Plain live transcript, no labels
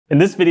In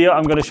this video,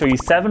 I'm going to show you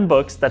 7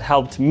 books that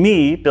helped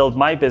me build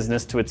my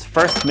business to its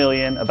first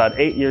million about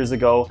 8 years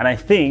ago. And I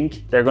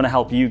think they're going to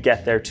help you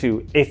get there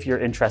too, if you're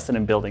interested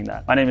in building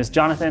that. My name is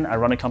Jonathan. I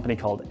run a company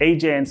called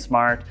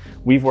AJ&Smart.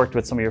 We've worked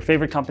with some of your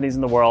favorite companies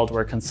in the world.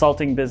 We're a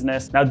consulting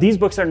business. Now, these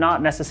books are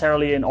not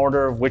necessarily in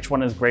order of which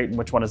one is great and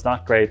which one is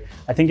not great.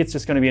 I think it's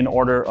just going to be in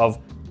order of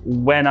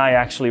when I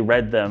actually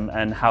read them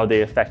and how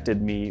they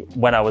affected me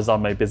when I was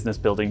on my business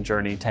building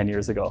journey 10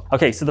 years ago.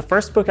 Okay, so the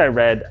first book I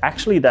read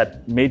actually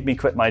that made me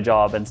quit my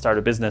job and start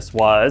a business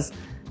was,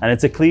 and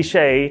it's a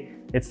cliche,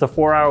 it's The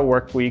 4-Hour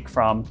Workweek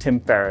from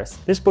Tim Ferriss.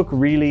 This book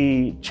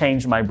really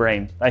changed my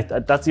brain.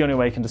 That's the only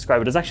way I can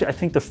describe it. It's actually, I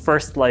think, the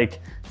first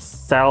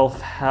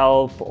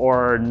self-help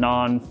or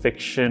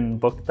non-fiction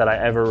book that I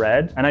ever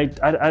read. And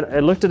I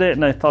looked at it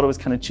and I thought it was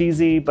kind of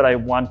cheesy, but I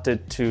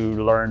wanted to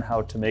learn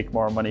how to make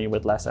more money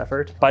with less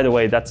effort. By the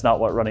way, that's not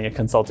what running a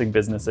consulting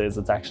business is.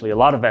 It's actually a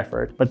lot of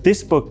effort. But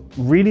this book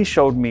really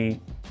showed me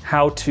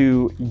how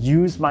to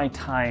use my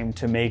time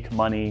to make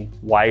money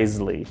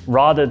wisely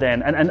rather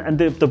than, and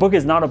the book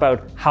is not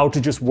about how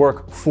to just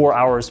work 4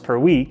 hours per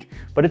week,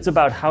 but it's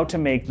about how to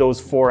make those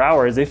 4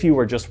 hours, if you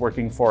were just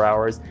working 4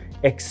 hours,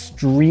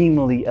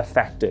 extremely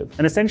effective.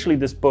 And essentially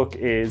this book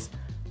is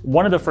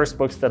one of the first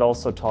books that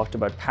also talked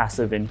about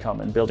passive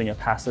income and building a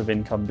passive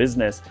income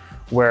business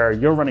where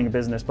you're running a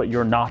business, but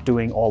you're not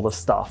doing all the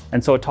stuff.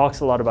 And so it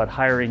talks a lot about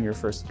hiring your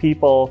first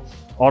people,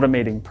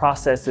 automating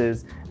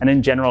processes. And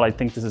in general, I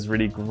think this is a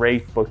really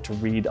great book to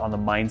read on the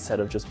mindset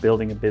of just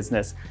building a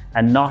business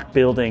and not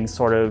building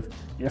sort of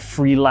a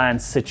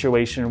freelance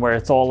situation where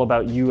it's all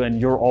about you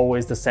and you're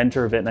always the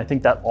center of it. And I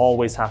think that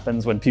always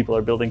happens when people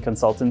are building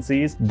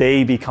consultancies.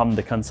 They become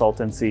the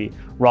consultancy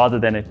rather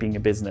than it being a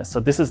business.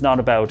 So this is not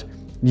about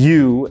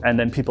you and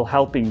then people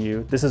helping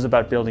you. This is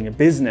about building a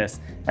business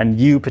and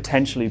you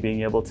potentially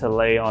being able to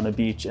lay on a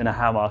beach in a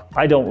hammock.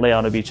 I don't lay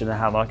on a beach in a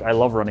hammock. I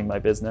love running my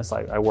business.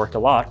 I work a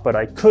lot, but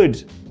I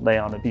could lay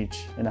on a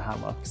beach in a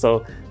hammock.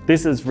 So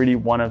this is really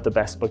one of the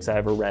best books I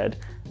ever read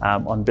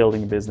on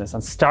building a business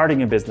and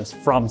starting a business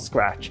from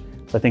scratch.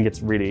 So I think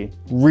it's really,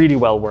 really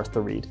well worth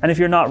the read. And if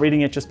you're not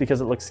reading it just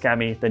because it looks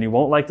scammy, then you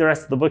won't like the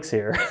rest of the books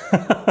here.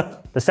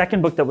 The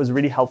second book that was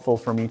really helpful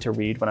for me to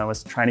read when I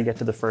was trying to get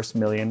to the first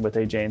million with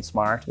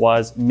AJ&Smart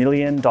was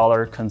Million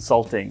Dollar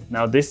Consulting.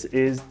 Now, this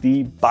is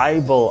the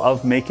Bible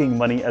of making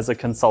money as a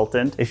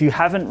consultant. If you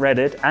haven't read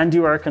it and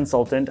you are a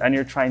consultant and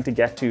you're trying to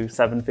get to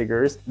 7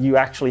 figures, you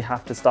actually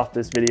have to stop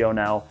this video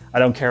now. I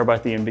don't care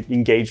about the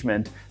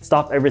engagement.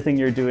 Stop everything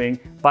you're doing.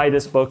 Buy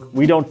this book.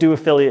 We don't do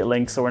affiliate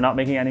links, so we're not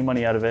making any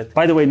money out of it.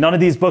 By the way, none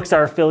of these books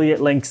are affiliate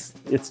links.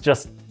 It's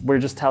just, we're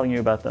just telling you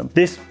about them.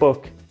 This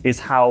book is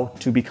how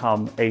to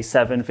become a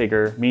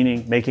 7-figure,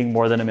 meaning making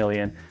more than $1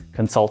 million,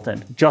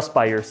 consultant just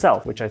by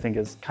yourself, which I think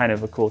is kind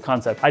of a cool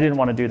concept. I didn't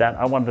want to do that.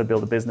 I wanted to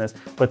build a business.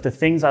 But the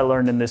things I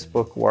learned in this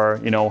book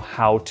were,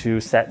 how to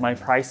set my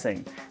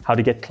pricing, how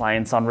to get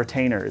clients on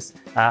retainers,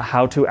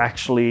 how to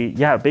actually,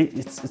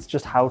 it's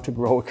just how to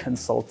grow a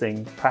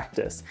consulting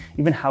practice,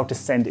 even how to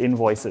send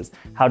invoices,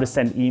 how to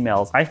send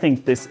emails. I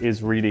think this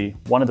is really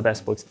one of the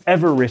best books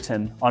ever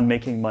written on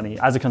making money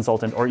as a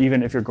consultant, or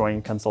even if you're growing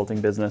a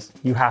consulting business,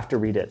 you have to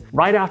read it.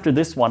 Right after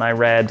this one, I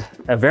read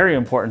a very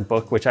important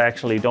book, which I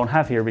actually don't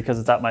have here because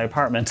it's at my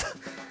apartment,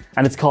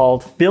 and it's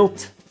called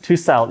Built to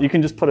Sell. You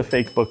can just put a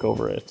fake book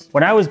over it.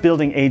 When I was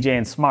building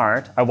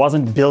AJ&Smart, I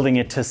wasn't building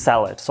it to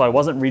sell it. So I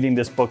wasn't reading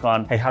this book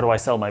on, hey, how do I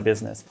sell my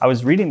business? I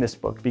was reading this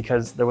book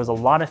because there was a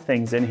lot of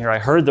things in here. I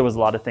heard there was a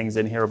lot of things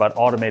in here about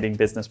automating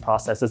business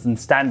processes and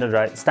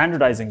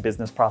standardizing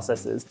business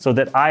processes so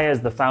that I,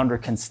 as the founder,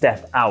 can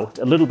step out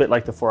a little bit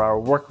like the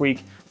 4-Hour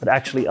Workweek, but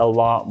actually a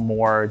lot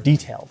more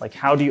detailed. Like,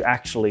 how do you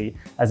actually,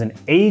 as an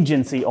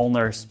agency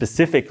owner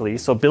specifically,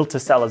 so Built to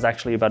Sell is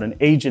actually about an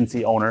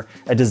agency owner,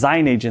 a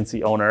design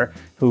agency owner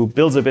who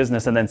builds a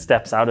business and then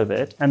steps out of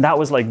it. And that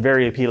was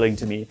very appealing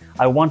to me.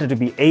 I wanted to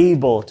be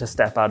able to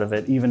step out of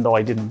it, even though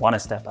I didn't want to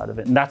step out of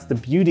it. And that's the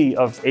beauty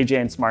of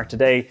AJ&Smart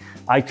today.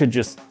 I could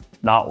just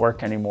not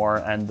work anymore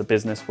and the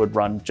business would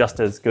run just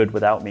as good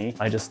without me.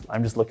 I just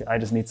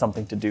need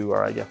something to do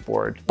or I get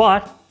bored.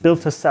 But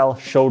Built to Sell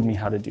showed me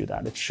how to do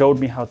that. It showed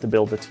me how to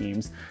build the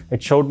teams.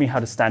 It showed me how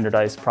to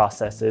standardize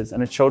processes,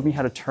 and it showed me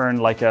how to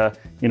turn like a,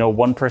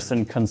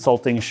 one-person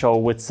consulting show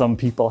with some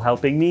people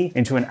helping me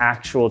into an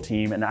actual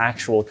team, an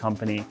actual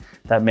company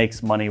that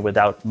makes money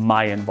without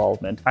my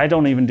involvement. I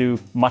don't even do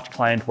much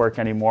client work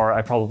anymore.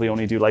 I probably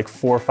only do 4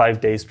 or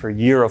 5 days per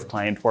year of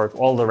client work.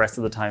 All the rest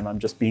of the time, I'm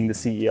just being the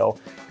CEO,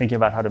 thinking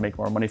about how to make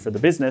more money for the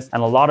business.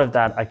 And a lot of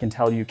that, I can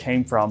tell you,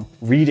 came from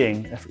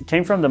reading. It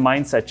came from the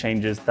mindset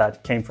changes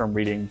that came from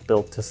reading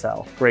Built to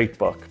Sell. Great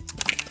book.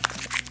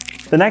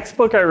 The next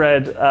book I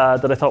read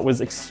that I thought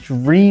was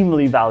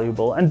extremely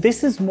valuable, and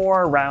this is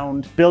more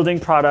around building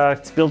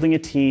products, building a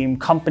team,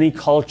 company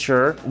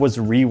culture, was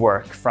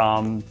Rework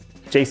from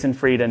Jason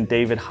Fried and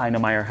David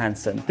Heinemeier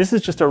Hansson. This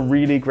is just a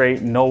really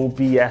great no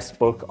BS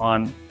book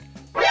on...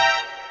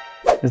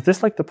 Is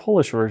this like the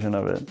Polish version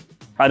of it?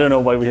 I don't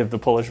know why we have the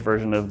Polish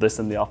version of this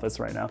in the office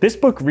right now. This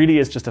book really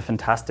is just a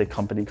fantastic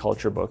company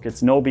culture book.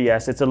 It's no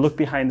BS. It's a look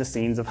behind the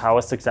scenes of how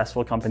a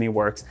successful company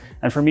works.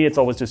 And for me, it's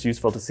always just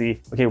useful to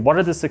see, okay, what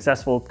are the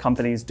successful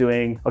companies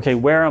doing? Okay,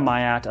 where am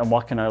I at and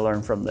what can I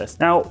learn from this?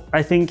 Now,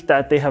 I think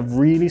that they have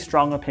really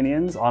strong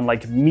opinions on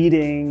like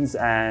meetings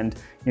and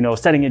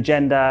setting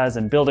agendas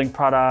and building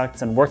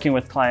products and working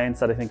with clients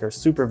that I think are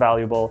super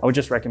valuable. I would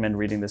just recommend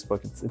reading this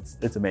book.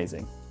 It's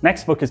amazing.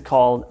 Next book is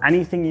called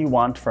Anything You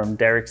Want from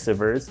Derek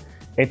Sivers.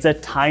 It's a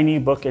tiny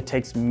book. It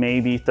takes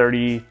maybe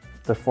 30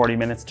 to 40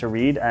 minutes to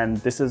read, and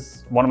this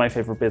is one of my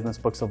favorite business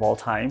books of all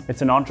time.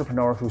 It's an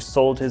entrepreneur who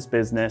sold his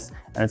business,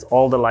 and it's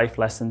all the life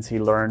lessons he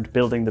learned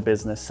building the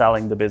business,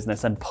 selling the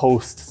business, and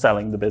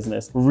post-selling the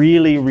business.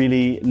 Really,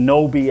 really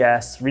no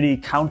BS, really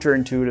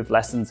counterintuitive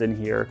lessons in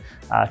here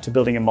to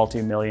building a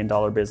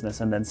multi-million-dollar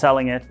business and then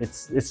selling it.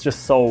 It's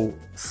just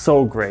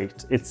so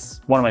great.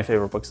 It's one of my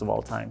favorite books of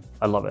all time.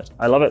 I love it.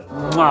 I love it.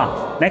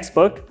 Mwah. Next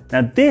book.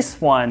 Now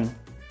this one,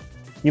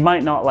 you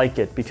might not like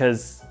it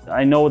because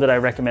I know that I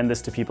recommend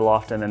this to people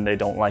often and they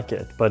don't like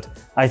it, but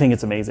I think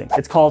it's amazing.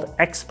 It's called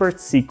Expert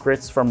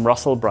Secrets from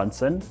Russell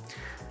Brunson.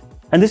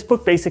 And this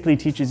book basically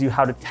teaches you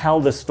how to tell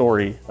the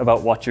story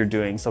about what you're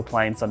doing so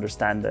clients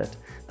understand it.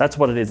 That's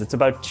what it is. It's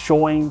about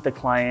showing the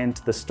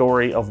client the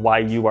story of why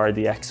you are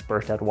the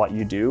expert at what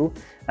you do.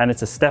 And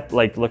it's a step,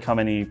 like, look how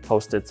many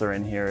Post-its are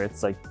in here.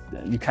 It's like,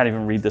 you can't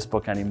even read this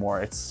book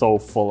anymore. It's so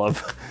full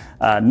of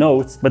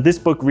notes. But this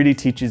book really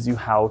teaches you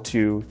how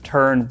to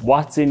turn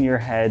what's in your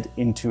head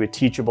into a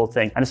teachable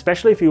thing. And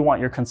especially if you want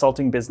your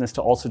consulting business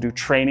to also do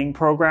training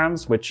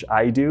programs, which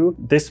I do,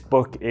 this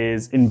book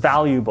is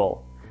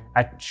invaluable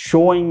at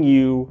showing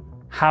you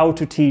how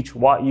to teach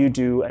what you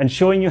do and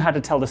showing you how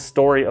to tell the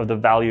story of the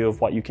value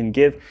of what you can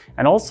give.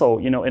 And also,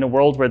 in a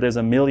world where there's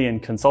a million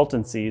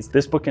consultancies,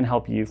 this book can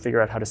help you figure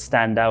out how to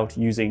stand out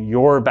using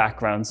your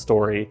background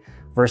story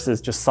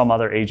versus just some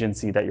other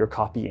agency that you're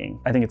copying.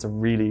 I think it's a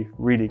really,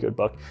 really good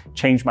book.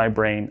 Changed my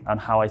brain on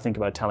how I think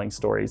about telling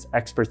stories.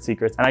 Expert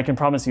Secrets. And I can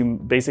promise you,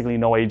 basically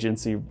no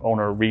agency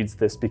owner reads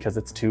this because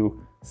it's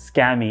too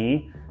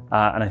scammy.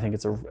 And I think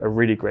it's a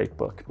really great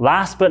book.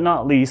 Last but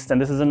not least,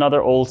 and this is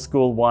another old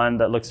school one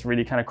that looks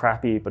really kind of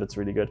crappy, but it's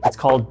really good. It's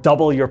called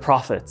Double Your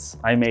Profits.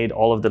 I made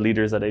all of the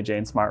leaders at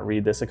AJ&Smart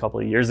read this a couple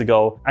of years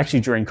ago, actually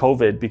during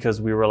COVID, because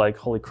we were like,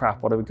 holy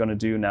crap, what are we gonna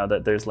do now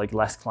that there's like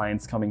less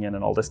clients coming in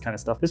and all this kind of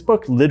stuff? This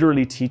book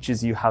literally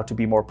teaches you how to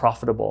be more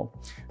profitable.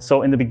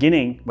 So in the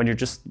beginning, when you're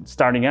just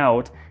starting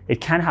out, it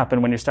can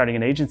happen when you're starting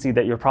an agency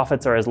that your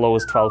profits are as low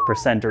as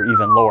 12% or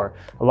even lower.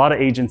 A lot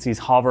of agencies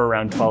hover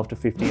around 12 to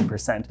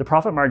 15%. The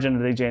profit margin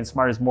at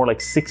AJ&Smart is more like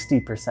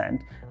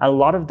 60%. A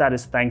lot of that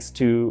is thanks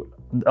to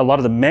a lot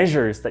of the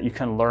measures that you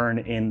can learn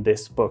in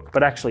this book,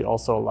 but actually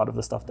also a lot of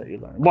the stuff that you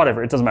learn.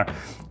 Whatever, it doesn't matter.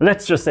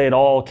 Let's just say it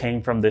all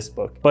came from this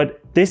book.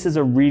 But this is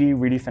a really,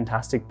 really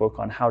fantastic book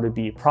on how to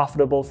be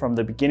profitable from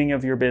the beginning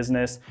of your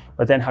business,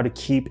 but then how to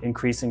keep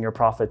increasing your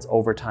profits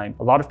over time.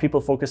 A lot of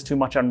people focus too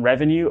much on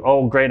revenue.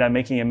 Oh, great, I'm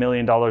making $1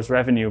 million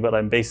revenue, but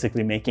I'm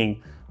basically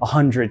making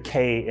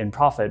 100K in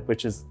profit,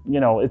 which is,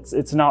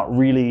 it's not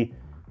really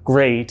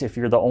great if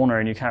you're the owner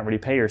and you can't really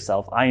pay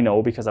yourself. I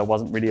know, because I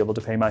wasn't really able to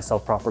pay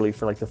myself properly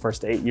for like the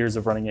first 8 years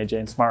of running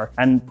AJ&Smart.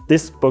 And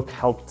this book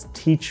helped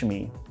teach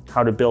me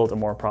how to build a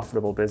more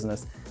profitable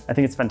business. I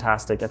think it's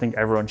fantastic. I think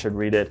everyone should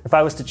read it. If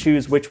I was to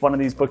choose which one of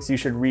these books you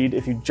should read,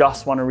 if you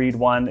just want to read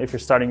one, if you're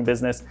starting a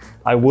business,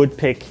 I would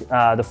pick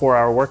the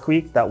 4-Hour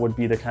Workweek. That would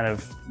be the kind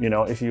of,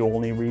 if you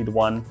only read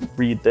one,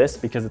 read this,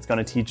 because it's going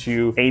to teach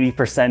you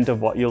 80%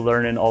 of what you'll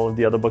learn in all of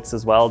the other books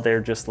as well. They're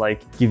just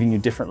like giving you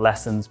different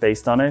lessons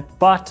based on it.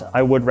 But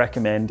I would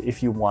recommend,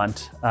 if you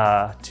want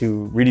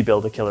to really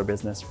build a killer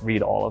business,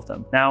 read all of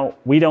them. Now,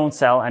 we don't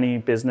sell any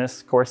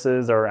business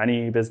courses or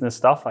any business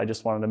stuff. I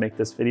just wanted to make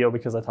this video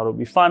because I thought it would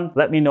be fun.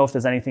 Let me know if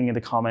there's anything in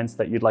the comments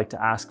that you'd like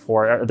to ask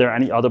for. Are there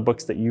any other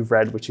books that you've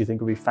read which you think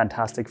would be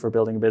fantastic for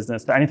building a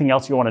business? Is there anything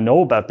else you want to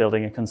know about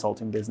building a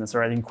consulting business,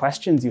 or any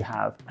questions you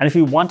have? And if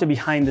you want a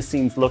behind the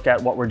scenes look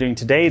at what we're doing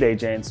today at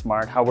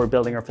AJ&Smart, how we're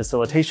building our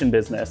facilitation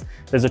business,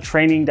 there's a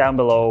training down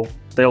below.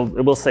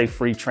 It will say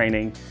free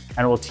training,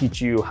 and it will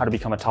teach you how to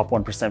become a top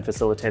 1%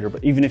 facilitator.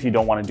 But even if you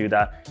don't want to do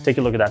that, take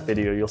a look at that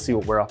video. You'll see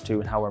what we're up to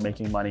and how we're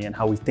making money and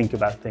how we think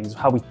about things,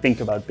 how we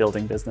think about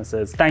building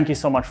businesses. Thank you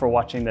so much for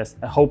watching this.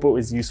 I hope it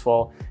was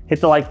useful.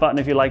 Hit the like button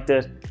if you liked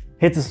it.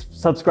 Hit the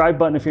subscribe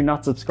button if you're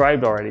not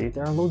subscribed already.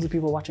 There are loads of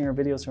people watching our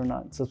videos who are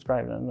not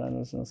subscribed, and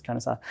it's kind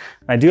of sad.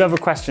 I do have a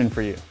question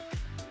for you.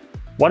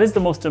 What is the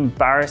most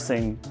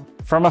embarrassing,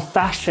 from a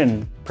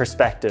fashion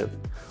perspective,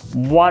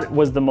 what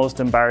was the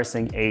most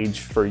embarrassing age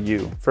for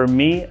you? For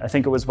me, I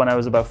think it was when I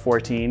was about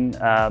 14,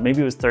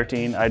 maybe it was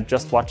 13. I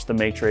just watched The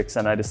Matrix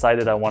and I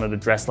decided I wanted to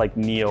dress like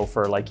Neo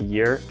for like a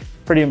year.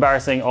 Pretty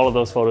embarrassing. All of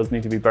those photos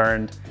need to be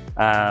burned.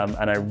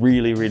 And I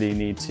really, really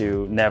need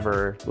to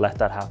never let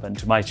that happen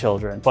to my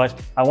children. But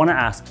I want to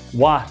ask,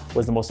 what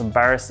was the most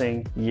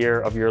embarrassing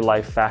year of your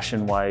life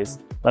fashion-wise?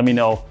 Let me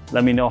know.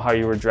 Let me know how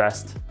you were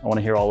dressed. I want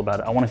to hear all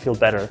about it. I want to feel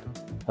better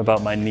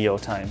about my Neo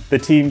time. The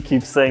team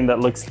keeps saying that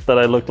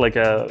I look like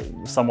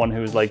someone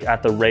who's like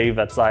at the rave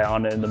at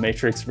Zion in The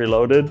Matrix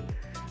Reloaded.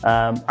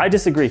 I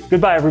disagree.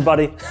 Goodbye,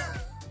 everybody.